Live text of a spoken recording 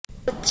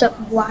What's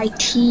up,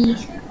 YT?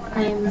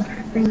 I'm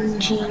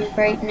cringy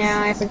right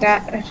now. I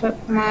forgot I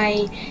put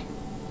my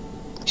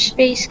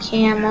space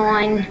cam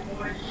on.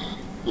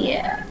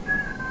 Yeah.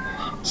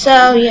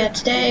 So yeah,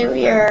 today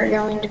we are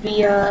going to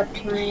be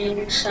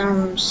playing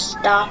some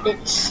Stop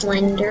It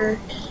Slender.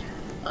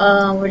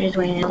 We're just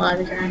waiting in the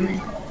lobby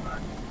currently.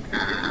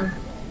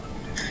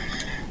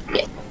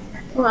 Yeah.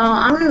 Well,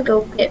 I'm gonna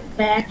go get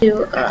back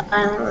to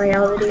Island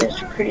Royale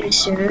videos pretty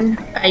soon.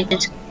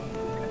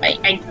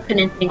 I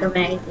couldn't think of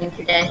anything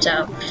today,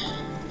 so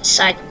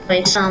decided to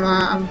play some.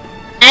 I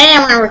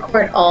didn't want to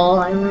record all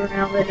Island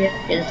Royale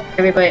videos because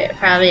everybody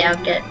probably I'll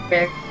get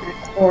very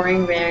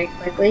boring very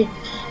quickly.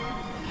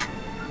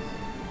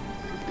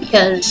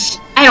 Because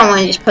I don't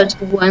want to just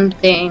post one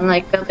thing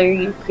like other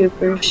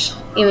YouTubers,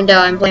 even though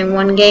I'm playing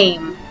one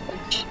game,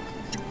 which is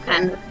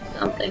kind of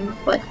something.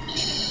 But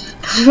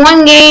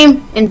one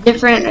game and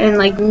different and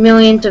like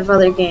millions of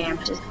other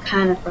games is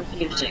kind of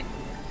confusing.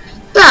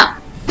 So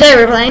today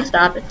we're playing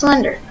Stop It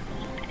Slender.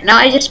 Now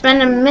I just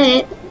spent a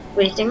minute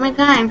wasting my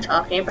time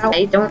talking about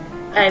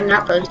I'm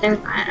not posting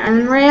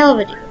Unreal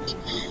videos. So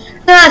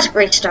that's a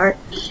great start.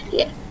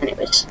 Yeah.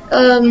 Anyways,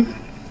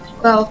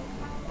 well.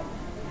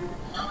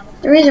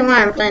 The reason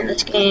why I'm playing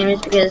this game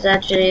is because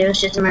actually it was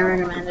just in my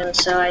recommended,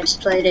 so I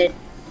just played it.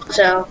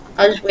 So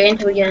I'll just wait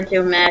until we get into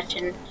a match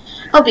and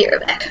I'll be right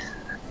back.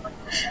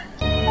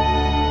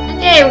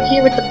 Okay, we're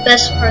here with the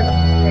best part of the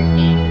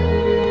game.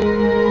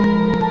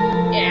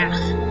 Yeah.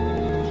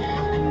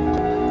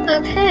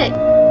 Okay.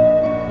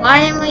 Why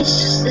am I?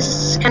 This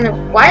is kind of.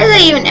 Why did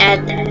they even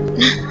add that?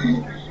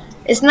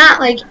 It's not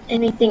like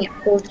anything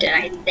important,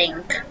 I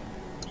think.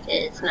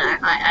 It's not.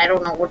 I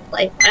don't know what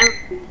like.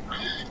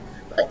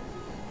 But.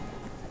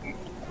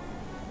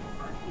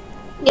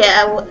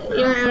 Yeah, well,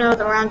 even though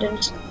the round in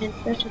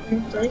first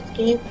this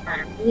game,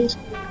 please.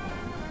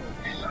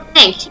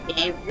 Thanks,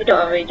 game. We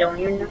don't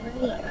even know where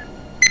we are.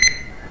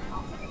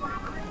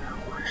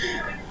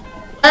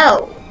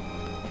 Oh.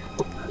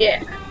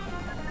 Yeah.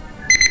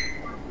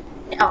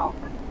 Oh.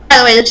 By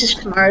the way, this is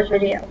tomorrow's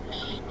video.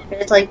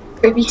 It's like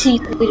 32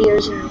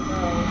 videos in a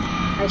row.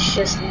 That's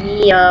just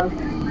me,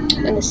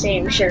 in the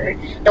same shirt.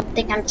 Don't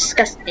think I'm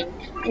disgusting.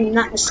 I'm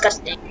not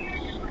disgusting.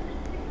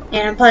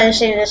 And I'm probably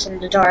saying this in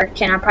the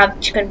dark, and I'm probably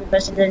just gonna be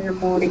posting it in the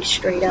morning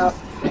straight up.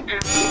 And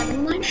I'm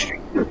having a live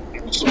stream.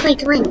 Just play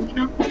the ring, you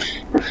know?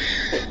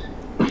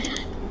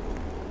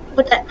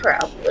 But that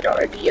crowd would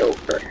already be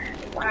over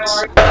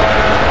once.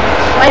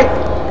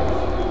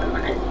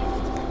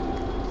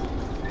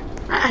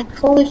 I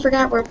totally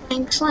forgot we're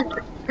playing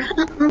Slender.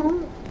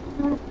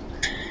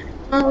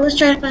 Well, let's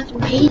try to find some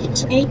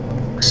pages, eh?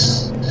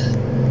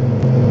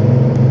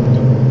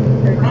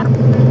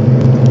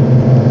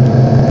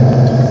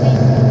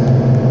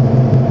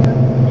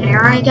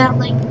 I got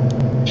like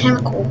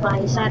chemical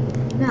bias, I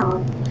don't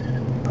know.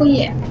 Oh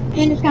yeah,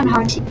 and it's kind of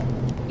hard to.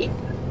 Yeah.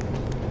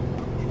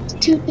 It's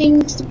two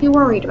things to be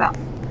worried about.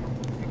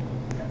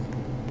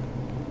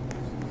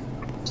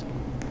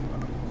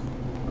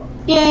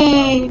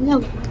 Yay!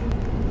 No,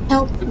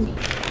 help me.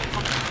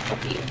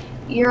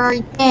 You're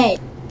already dead.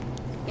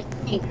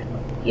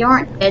 You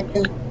aren't dead.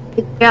 Then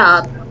good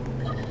job.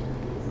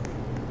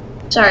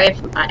 Sorry, if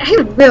I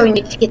really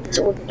need to get this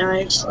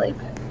organized. Like,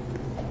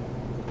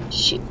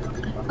 shoot.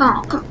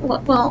 Oh,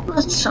 well,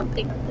 that's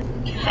something to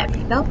be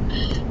happy about.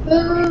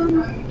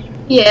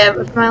 Yeah,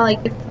 but if I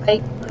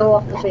go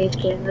off the face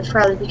cam, that's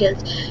probably because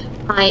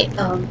my,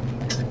 oh,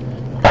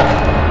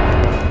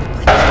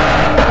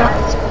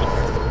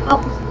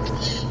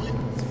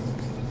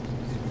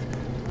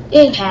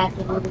 it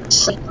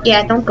happens. Like,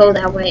 yeah, don't go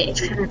that way.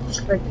 It's kind of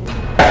freaking.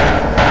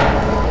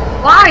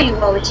 Why are you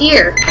always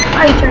here? Why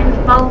are you trying to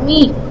follow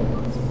me? I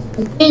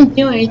didn't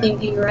do anything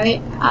to you,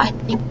 right? I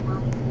think.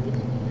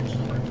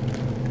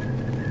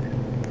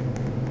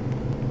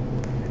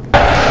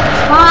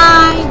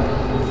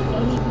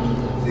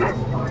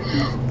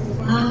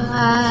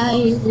 Why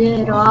is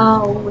it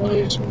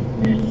always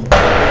me?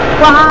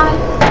 Why?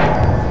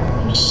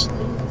 You're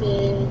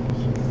stupid.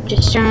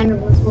 Just trying to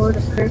record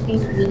a perfect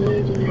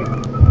video.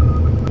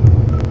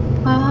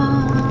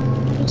 Why?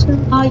 So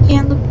I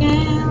can't look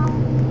down.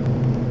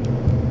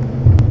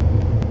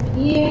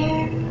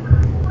 Yeah.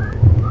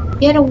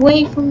 Get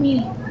away from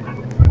me.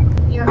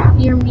 You're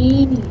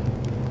meanie.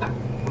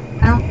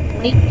 I don't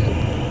like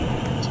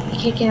you.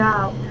 Kick it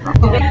out.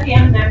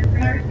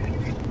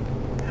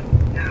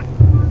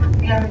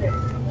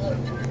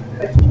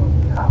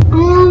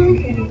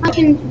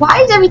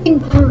 Why is everything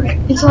blurry?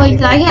 It's like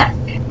that, yeah.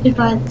 If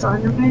I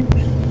thought of it,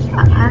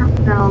 I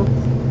don't know.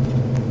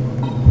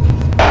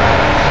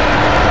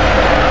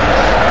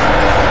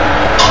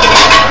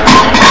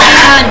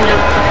 No.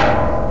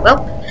 Well,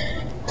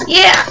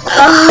 yeah.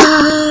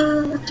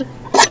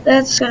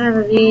 That's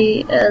gonna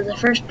be the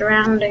first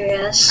round, I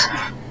guess.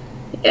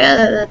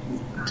 Yeah,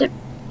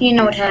 you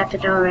know what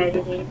happened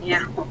already, then,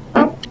 yeah.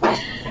 Well,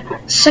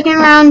 second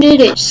round it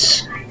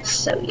is.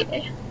 So,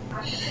 yeah.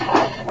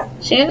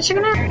 See how this is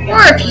gonna work.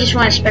 Or if you just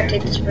want to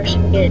spectate this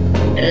person get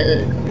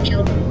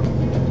killed.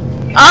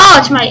 Oh,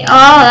 it's my.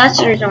 Oh, that's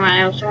the reason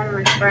why. I was one of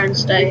my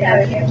friends that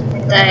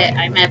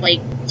I met like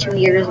 2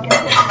 years ago.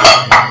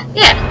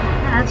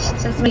 Yeah,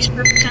 that makes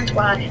perfect sense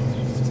why.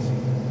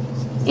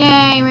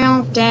 Yay, we're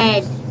all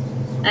dead.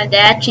 That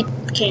actually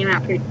came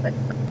out pretty quick.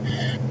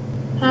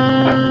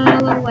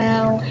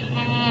 Well,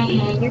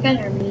 you guys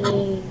are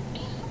mean.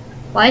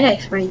 Why did I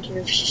friend you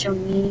if you're so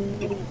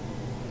mean?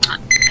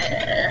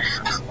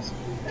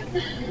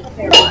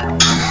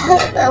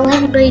 Oh,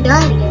 everybody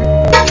died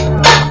again.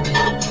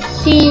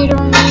 See, you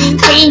don't need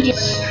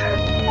pages.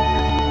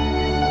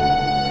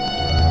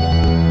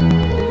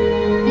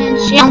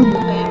 And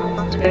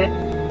that's good.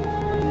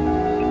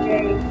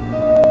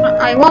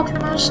 I walked the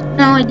most.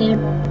 No, I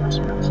didn't walk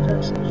the most.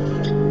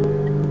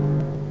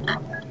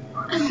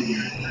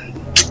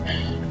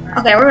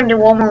 Okay, we're gonna do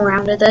one more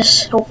round of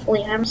this.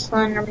 Hopefully, I'm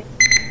Slender.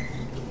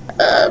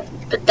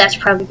 But that's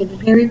probably gonna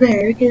be very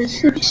rare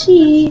because let me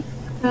see.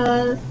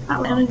 I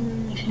don't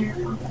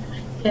even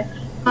yeah,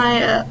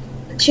 my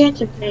chance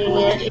of getting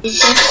it is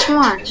just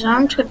one. So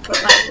I'm just gonna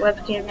put my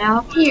webcam now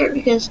up here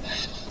because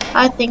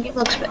I think it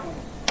looks better.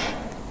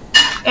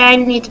 I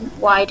need to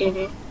widen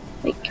it.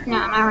 Like, no,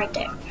 not right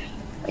there.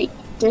 Like,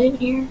 did it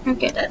here?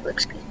 Okay, that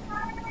looks good.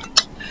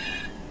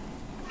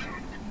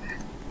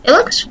 It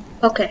looks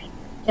okay.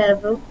 Gotta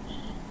vote.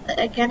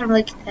 I kind of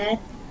like that.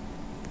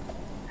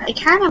 I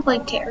kind of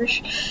like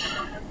Terrace.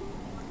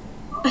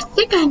 I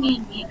think I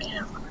need to make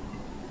it.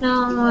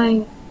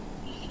 No,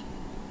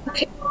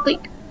 okay,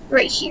 like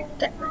right here.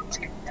 That's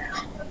good.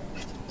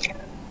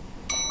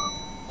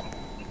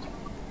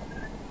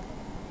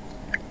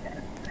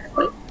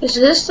 Wait, is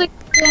this like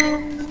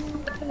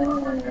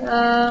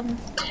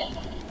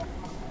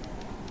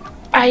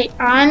I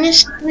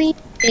honestly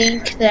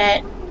think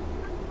that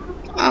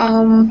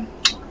I'm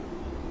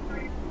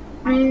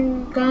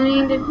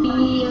going to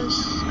be a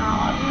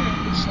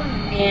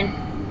Slenderman.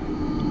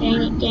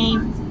 Dang it,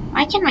 game.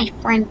 Why can my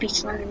friend be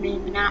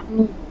Slenderman but not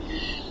me?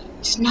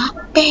 It's not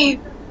fair.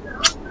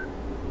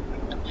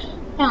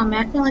 Now I'm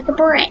acting like a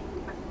brat.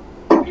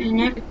 I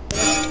never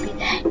used to be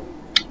that.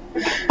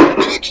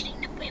 Just kidding.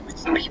 No way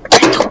with the paper.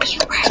 Don't be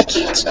a brat,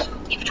 kids.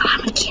 Even though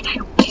I'm a kid, I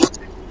don't care.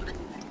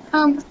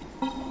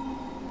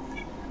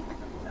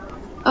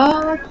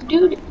 Let's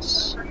do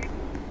this.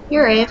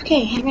 You're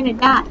AFK. I'm gonna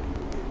die.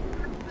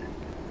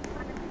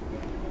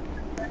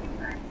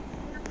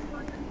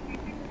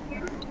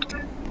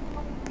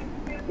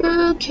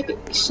 Okay,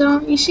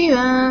 so you see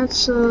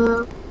that's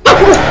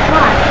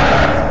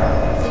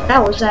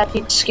that was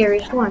actually the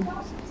scariest one.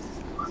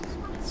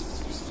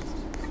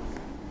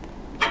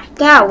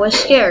 That was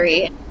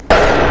scary.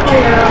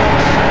 Hello.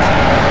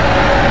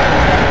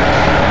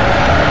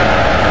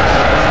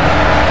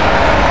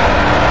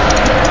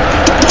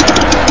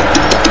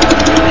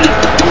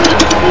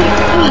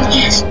 Oh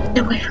yes, get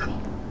away from me.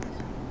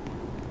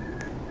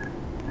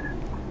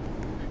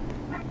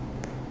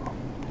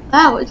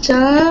 That was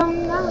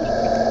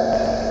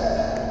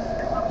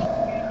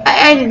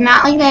I did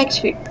not like that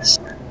experience.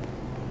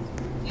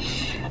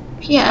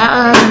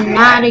 Yeah,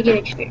 not a good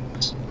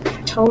experience.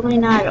 Totally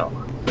not at all.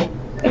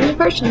 There's a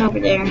person over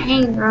there.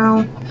 Hey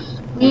girl,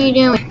 what are you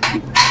doing?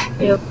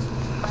 You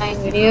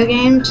playing video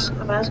games?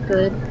 Oh, that's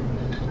good.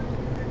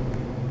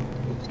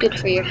 It's good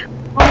for your health.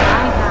 Oh my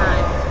god.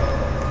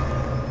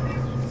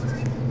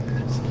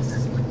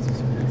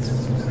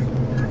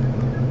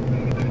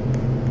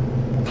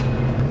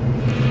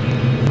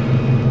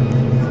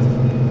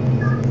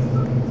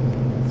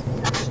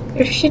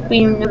 There should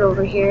be a note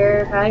over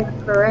here if I'm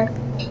correct.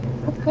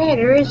 Okay,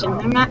 there isn't.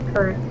 I'm not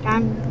correct.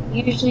 I'm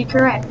usually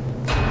correct.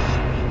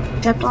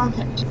 Except on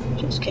this.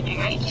 Just kidding,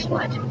 I just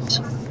lied to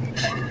myself.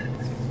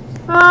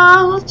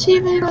 Let's see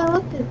if I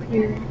look up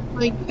here.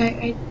 Like,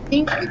 I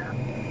think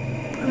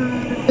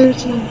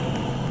there's a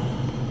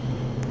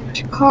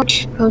card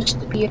supposed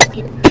to be up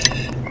here.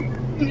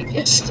 Let me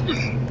just.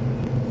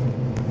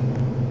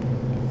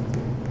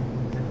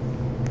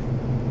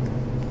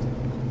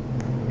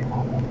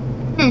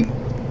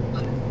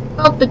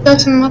 Oh, it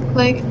doesn't look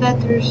like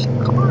that there's a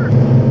car.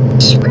 I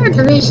swear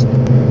there is.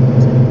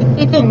 If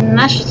they didn't,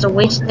 that's just a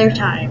waste of their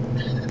time.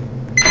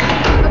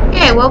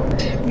 Okay, well,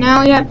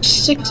 now we have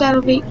 6 out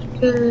of 8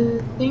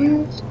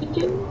 things to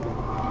do.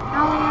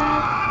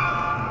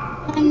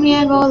 And we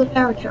have all the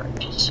power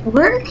charges.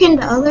 Where can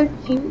the other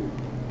 2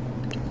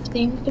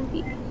 things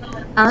be?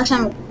 Unless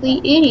I'm a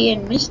complete idiot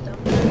and missed them.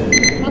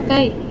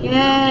 Okay,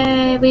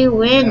 yay, we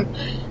win.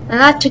 And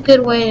that's a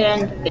good way to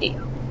end the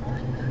video.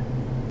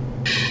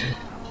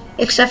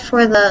 Except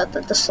for the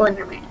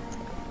Slenderman.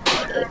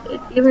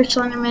 If you were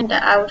Slenderman,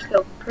 that I would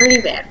feel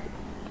pretty bad.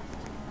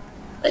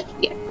 But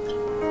yeah.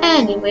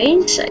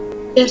 Anyways, I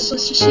guess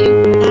let's just see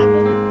what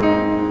happened.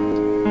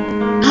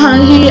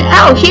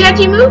 He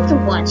actually moved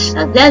once.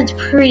 That's a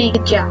pretty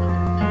good job.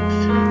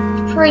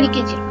 Pretty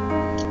good job.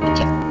 Good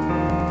job.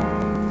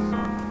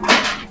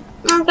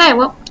 Okay,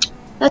 well,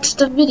 that's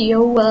the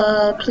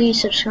video.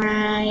 Please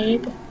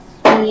subscribe,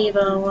 leave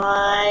a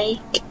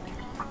like,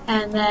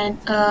 and then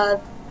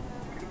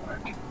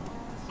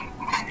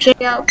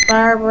check out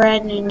Barbara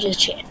Ninja's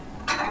channel.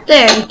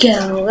 There we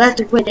go.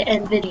 That's a way to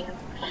end video.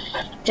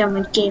 Tell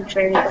me the game's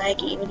very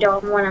laggy, even though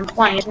when I'm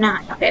playing it's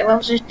not. Okay, well,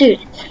 let's just do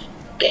this.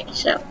 Okay,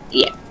 so,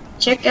 yeah.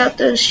 Check out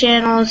those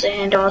channels,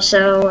 and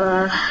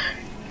also,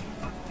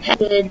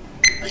 have a good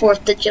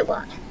 4th of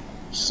July.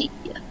 See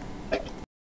ya.